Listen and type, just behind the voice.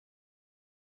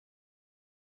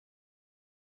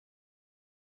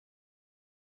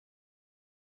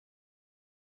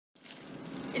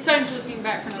It's I'm just looking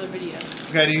back for another video.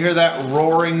 Okay, do you hear that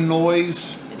roaring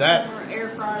noise? It's That from our air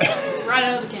fryer. That's right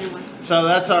out of the camera. So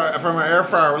that's from our air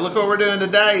fryer. Look what we're doing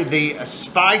today. The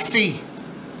spicy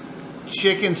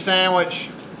chicken sandwich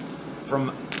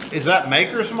from, is that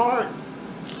Maker's Mark?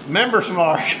 Member's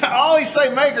Mark. I always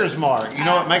say Maker's Mark. You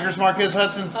know what Maker's Mark is,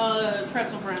 Hudson?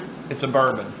 Pretzel brand. It's a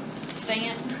bourbon.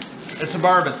 Dang it. It's a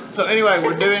bourbon. So anyway,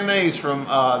 we're doing these from,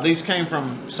 these came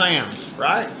from Sam's,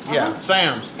 right? Yeah,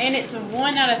 Sam's. And it's a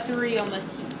 1 out of 3 on the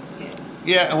heat scale.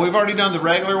 Yeah, and we've already done the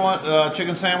regular one,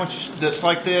 chicken sandwich that's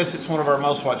like this. It's one of our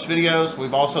most watched videos.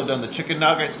 We've also done the chicken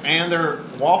nuggets and their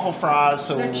waffle fries.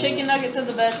 So their chicken nuggets are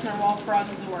the best and their waffle fries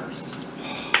are the worst.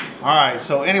 All right,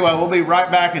 so anyway, we'll be right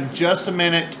back in just a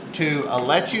minute to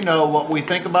let you know what we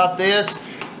think about this.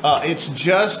 It's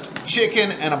just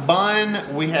chicken and a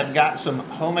bun. We have got some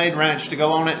homemade ranch to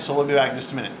go on it, so we'll be back in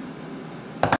just a minute.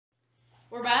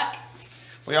 We're back.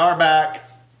 We are back,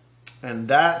 and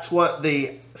that's what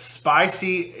the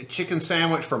spicy chicken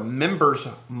sandwich from Member's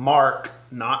Mark,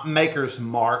 not Maker's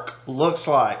Mark, looks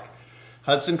like.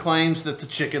 Hudson claims that the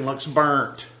chicken looks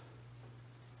burnt.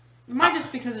 It might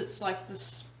just because it's like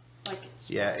this, like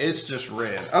it's... Yeah, it's just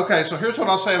red. Okay, so here's what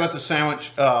I'll say about the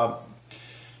sandwich.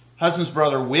 Hudson's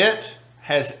brother, Whitt,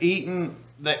 has eaten...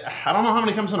 I don't know how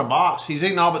many comes in a box. He's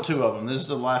eaten all but 2 of them. This is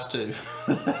the last 2.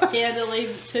 He had to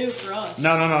leave 2 for us.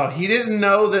 No. He didn't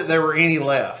know that there were any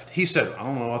left. He said, I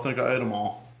don't know. I think I ate them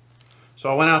all.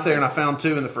 So I went out there and I found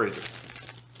 2 in the freezer.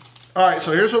 All right,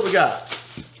 so here's what we got.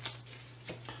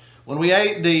 When we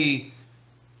ate the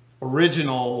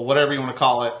original, whatever you want to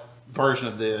call it, version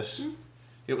of this,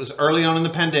 it was early on in the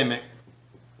pandemic.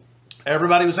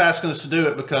 Everybody was asking us to do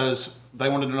it because they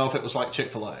wanted to know if it was like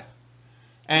Chick-Fil-A.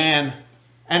 And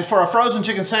for a frozen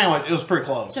chicken sandwich, it was pretty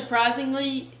close.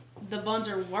 Surprisingly, the buns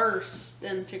are worse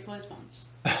than Chick-fil-A's buns.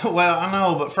 Well, I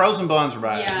know, but frozen buns are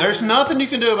bad. Yeah. There's nothing you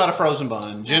can do about a frozen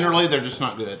bun. Generally, they're just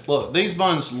not good. Look, these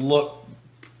buns look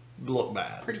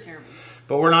bad. Pretty terrible.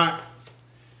 But we're not.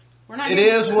 It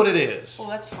is what it is. Oh,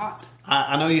 that's hot.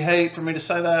 I know you hate for me to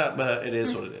say that, but it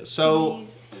is what it is. So, It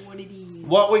is what it is.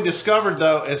 what we discovered,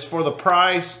 though, is for the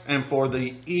price and for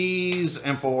the ease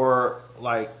and for,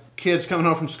 like, kids coming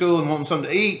home from school and wanting something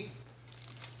to eat,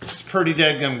 it's pretty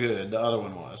dadgum good. The other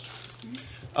one was.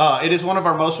 It is one of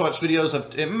our most watched videos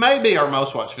of. It may be our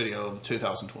most watched video of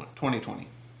 2020.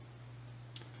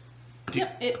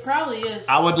 Yep, it probably is.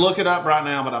 I would look it up right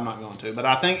now, but I'm not going to. But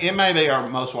I think it may be our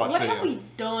most watched video. What have we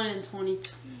done in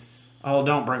 2020? Oh,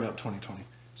 don't bring up 2020.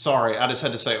 Sorry, I just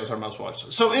had to say it was our most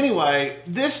watched. So anyway,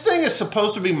 this thing is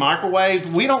supposed to be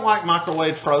microwaved. We don't like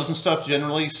microwave frozen stuff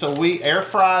generally, so we air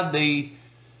fried the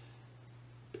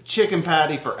chicken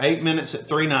patty for 8 minutes at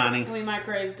 390. And we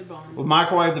microwaved the bun. We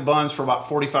microwave the buns for about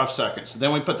 45 seconds.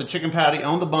 Then we put the chicken patty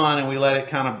on the bun and we let it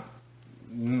kind of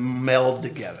meld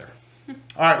together.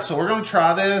 All right, so we're going to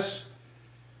try this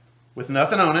with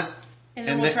nothing on it. And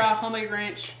then we'll try homemade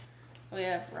ranch. Oh,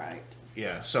 yeah, right.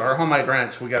 Yeah, so our homemade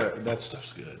ranch, that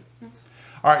stuff's good.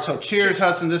 All right, so cheers,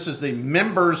 Hudson. This is the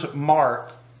Member's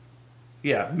Mark.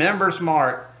 Yeah, Member's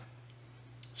Mark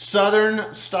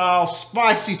Southern style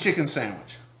spicy chicken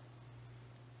sandwich.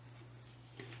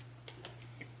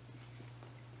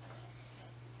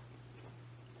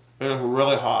 It is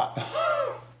really hot.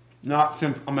 Not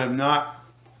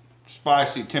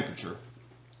spicy temperature.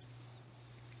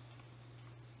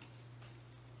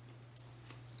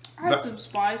 I had some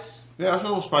spice. Yeah, it's a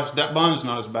little spicy. That bun is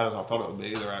not as bad as I thought it would be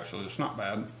either, actually. It's not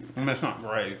bad. I mean, it's not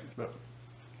great, but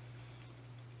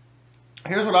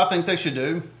here's what I think they should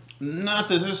do. Not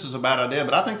that this is a bad idea,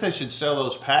 but I think they should sell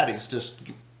those patties just,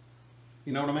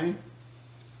 you know what I mean?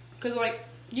 Because, like,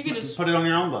 you can just... Put it on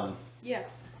your own bun. Yeah.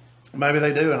 Maybe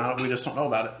they do, and we just don't know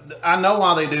about it. I know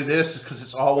why they do this, because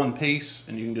it's all one piece,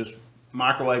 and you can just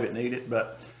microwave it and eat it,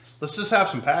 but let's just have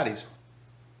some patties.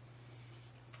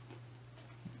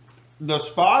 The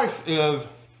spice is...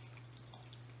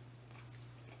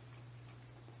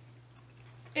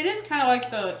 It is kind of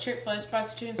like the Chick-fil-A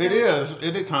spicy chicken sandwich. It is.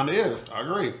 It kind of is. I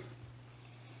agree.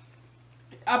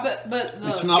 But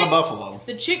it's not a buffalo.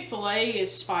 The Chick-fil-A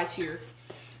is spicier.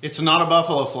 It's not a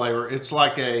buffalo flavor. It's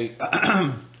like a...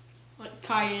 like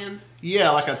cayenne.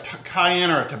 Yeah, like a cayenne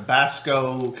or a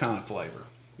Tabasco kind of flavor.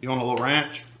 You want a little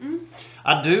ranch? Mm-hmm.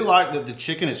 I do like that the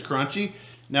chicken is crunchy.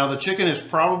 Now, the chicken is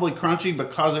probably crunchy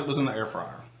because it was in the air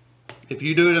fryer. If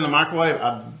you do it in the microwave,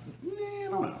 I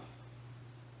don't know.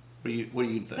 What do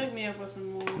you think? Pick me up with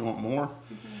some more. You want more?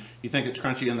 Mm-hmm. You think it's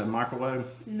crunchy in the microwave?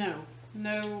 No.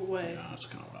 No way. Yeah, that's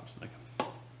kind of what I was thinking.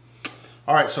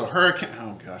 All right, so Hurricane...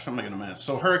 Oh, gosh, I'm making a mess.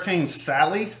 So Hurricane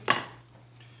Sally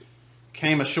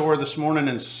came ashore this morning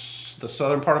in the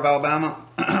southern part of Alabama.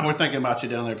 We're thinking about you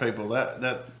down there, people.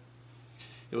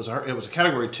 It was a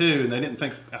category 2, and they didn't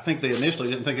think. I think they initially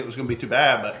didn't think it was going to be too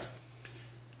bad, but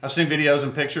I've seen videos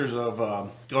and pictures of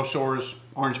Gulf Shores,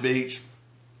 Orange Beach,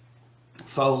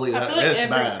 Foley. It's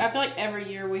bad. I feel like every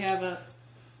year we have a.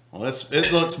 Well,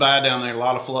 it looks bad down there. A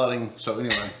lot of flooding. So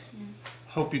anyway,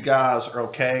 hope you guys are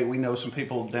okay. We know some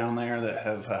people down there that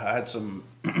have had some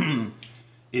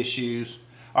issues.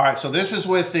 All right, so this is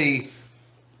with the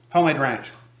homemade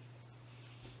ranch.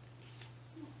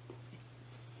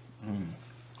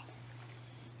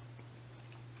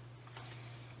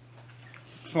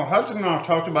 So Hudson and I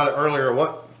talked about it earlier,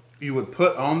 what you would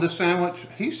put on the sandwich.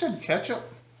 He said ketchup.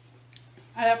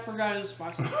 I forgot it was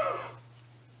spicy.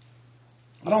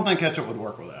 I don't think ketchup would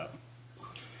work with that.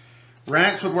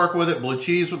 Ranch would work with it. Blue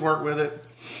cheese would work with it.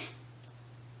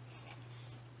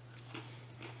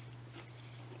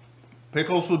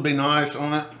 Pickles would be nice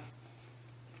on it.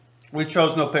 We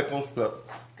chose no pickles, but...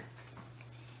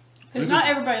 Because not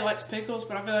everybody likes pickles,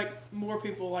 but I feel like more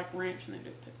people like ranch than they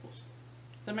do pickles.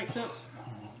 Does that make sense?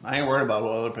 I ain't worried about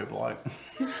what other people like.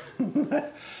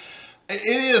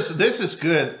 This is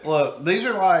good. Look, these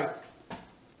are like,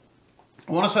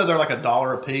 I want to say they're like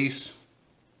 $1 a piece,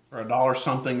 or $1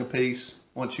 something a piece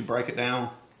once you break it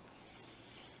down.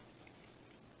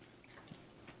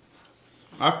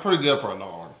 That's pretty good for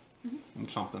 $1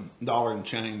 and something, $1 and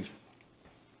change.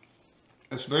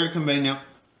 It's very convenient.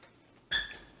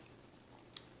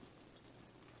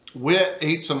 Whitt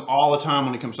eats them all the time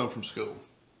when he comes home from school.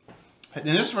 And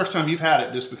this is the first time you've had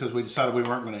it just because we decided we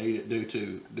weren't going to eat it due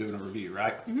to doing a review,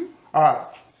 right? Mm-hmm. All right.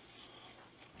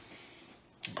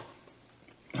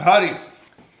 Huddy,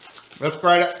 let's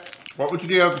grade it. What would you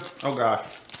give? Oh, gosh.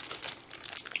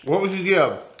 What would you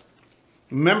give?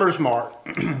 Members Mark.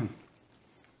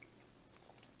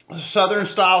 Southern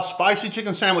style spicy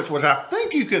chicken sandwich, which I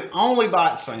think you could only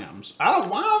buy at Sam's. Why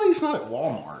are these not at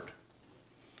Walmart?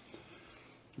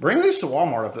 Bring these to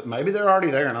Walmart. Maybe they're already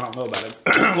there and I don't know about it.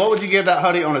 What would you give that,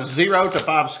 Huddy, on a 0 to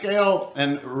 5 scale?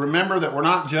 And remember that we're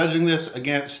not judging this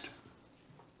against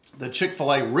the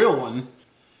Chick-Fil-A real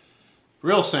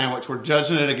sandwich. We're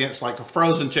judging it against like a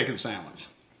frozen chicken sandwich.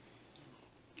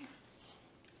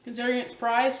 Considering its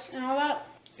price and all that,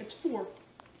 it's 4.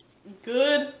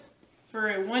 Good for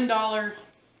a $1.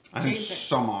 I think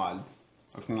some odd.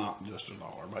 It's not just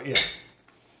 $1, but yeah.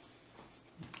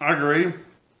 I agree.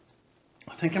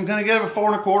 I think I'm going to give it a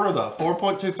 4 1/4 though.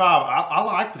 4.25. I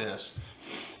like this.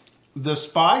 The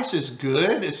spice is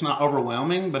good. It's not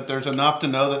overwhelming, but there's enough to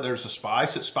know that there's a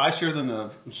spice. It's spicier than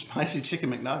the spicy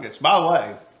chicken McNuggets. By the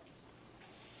way,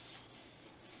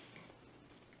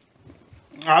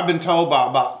 I've been told by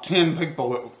about 10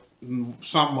 people that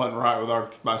something wasn't right with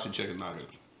our spicy chicken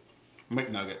nuggets.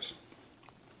 McNuggets.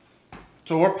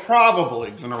 So we're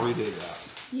probably going to redo that.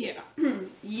 Yeah.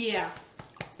 Yeah.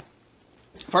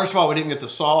 First of all, we didn't get the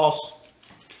sauce.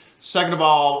 Second of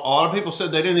all, a lot of people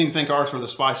said they didn't even think ours were the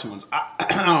spicy ones. I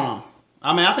don't know.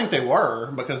 I mean, I think they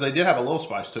were because they did have a little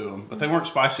spice to them, but they weren't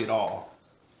spicy at all.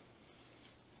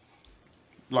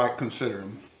 Like, consider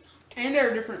them. And they're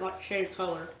a different, like, shade of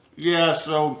color. Yeah,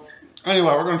 so,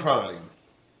 anyway, we're going to try that again.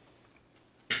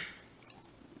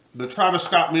 The Travis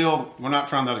Scott meal, we're not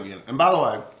trying that again. And by the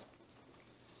way,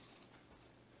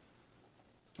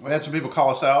 we had some people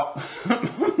call us out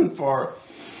for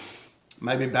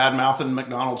maybe bad-mouthing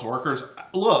McDonald's workers.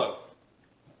 Look,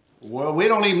 well, we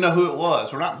don't even know who it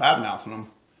was. We're not bad-mouthing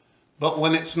them. But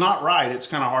when it's not right, it's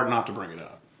kind of hard not to bring it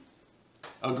up.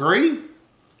 Agree?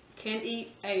 Can't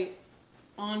eat a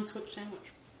uncooked sandwich.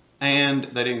 And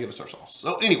they didn't give us our sauce.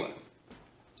 So anyway,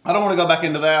 I don't want to go back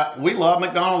into that. We love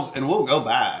McDonald's and we'll go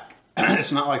back.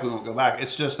 It's not like we won't go back.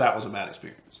 It's just that was a bad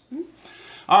experience. Mm-hmm.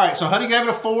 All right, so Huddy gave it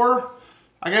a 4.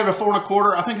 I gave it a 4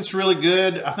 1/4. I think it's really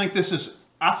good. I think this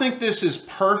is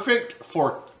perfect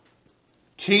for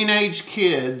teenage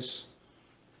kids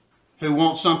who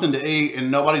want something to eat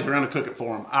and nobody's around to cook it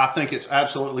for them. I think it's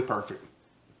absolutely perfect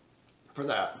for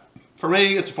that. For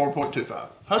me, it's a 4.25.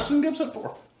 Hudson gives it a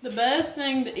 4. The best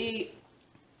thing to eat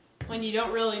when you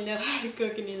don't really know how to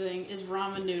cook anything is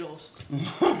ramen noodles.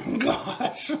 Oh,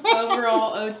 gosh.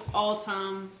 Overall,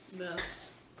 all-time best.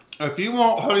 If you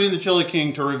want Huddy and the Chili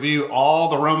King to review all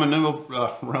the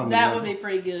that would be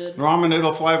pretty good. Ramen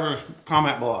noodle flavors,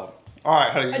 comment below. All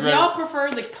right, Huddy. Do y'all prefer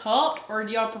the cup or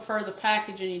do y'all prefer the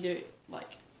package and you do it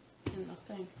like in the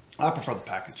thing? I prefer the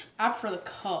package. I prefer the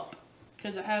cup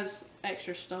because it has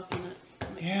extra stuff in it.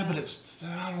 Yeah, but it's,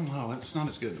 I don't know, it's not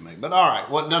as good to me. But all right,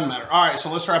 well, it doesn't matter. All right,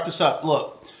 so let's wrap this up.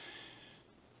 Look,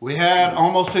 we had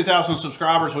almost 2,000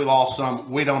 subscribers. We lost some.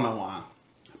 We don't know why.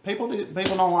 People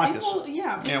don't like us.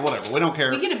 Yeah. Yeah, whatever. We don't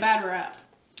care. We get a bad rap.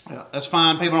 Yeah, that's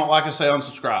fine. People don't like us, they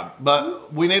unsubscribe.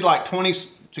 But we need like 20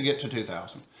 to get to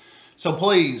 2,000. So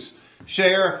please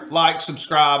share, like,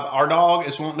 subscribe. Our dog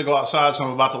is wanting to go outside, so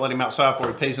I'm about to let him outside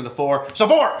before he pees in the floor. So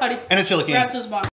 4 Buddy. and a chili can. Grabs his box.